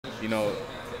you know,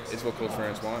 it's what Coach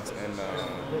Ferentz wants, and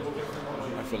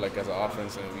I feel like as an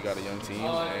offense, and we got a young team,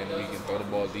 and we can throw the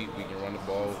ball deep, we can run the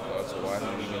ball to wide,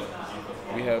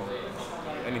 and we have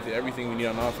everything we need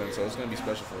on offense, so it's going to be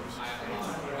special for us.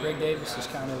 Greg Davis has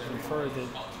kind of inferred that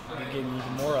you're getting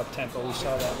even more up-tempo. We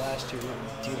saw that last year.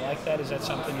 Do you like that? Is that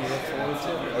something you look forward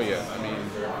to? Oh, yeah. I mean,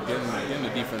 getting the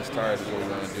defense tired is what we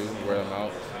want to do, wear them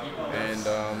out.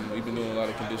 And we've been doing a lot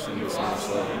of conditioning this summer,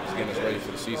 so it's getting us ready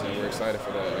for the season. We're excited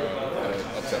for that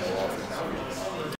up-tempo offense.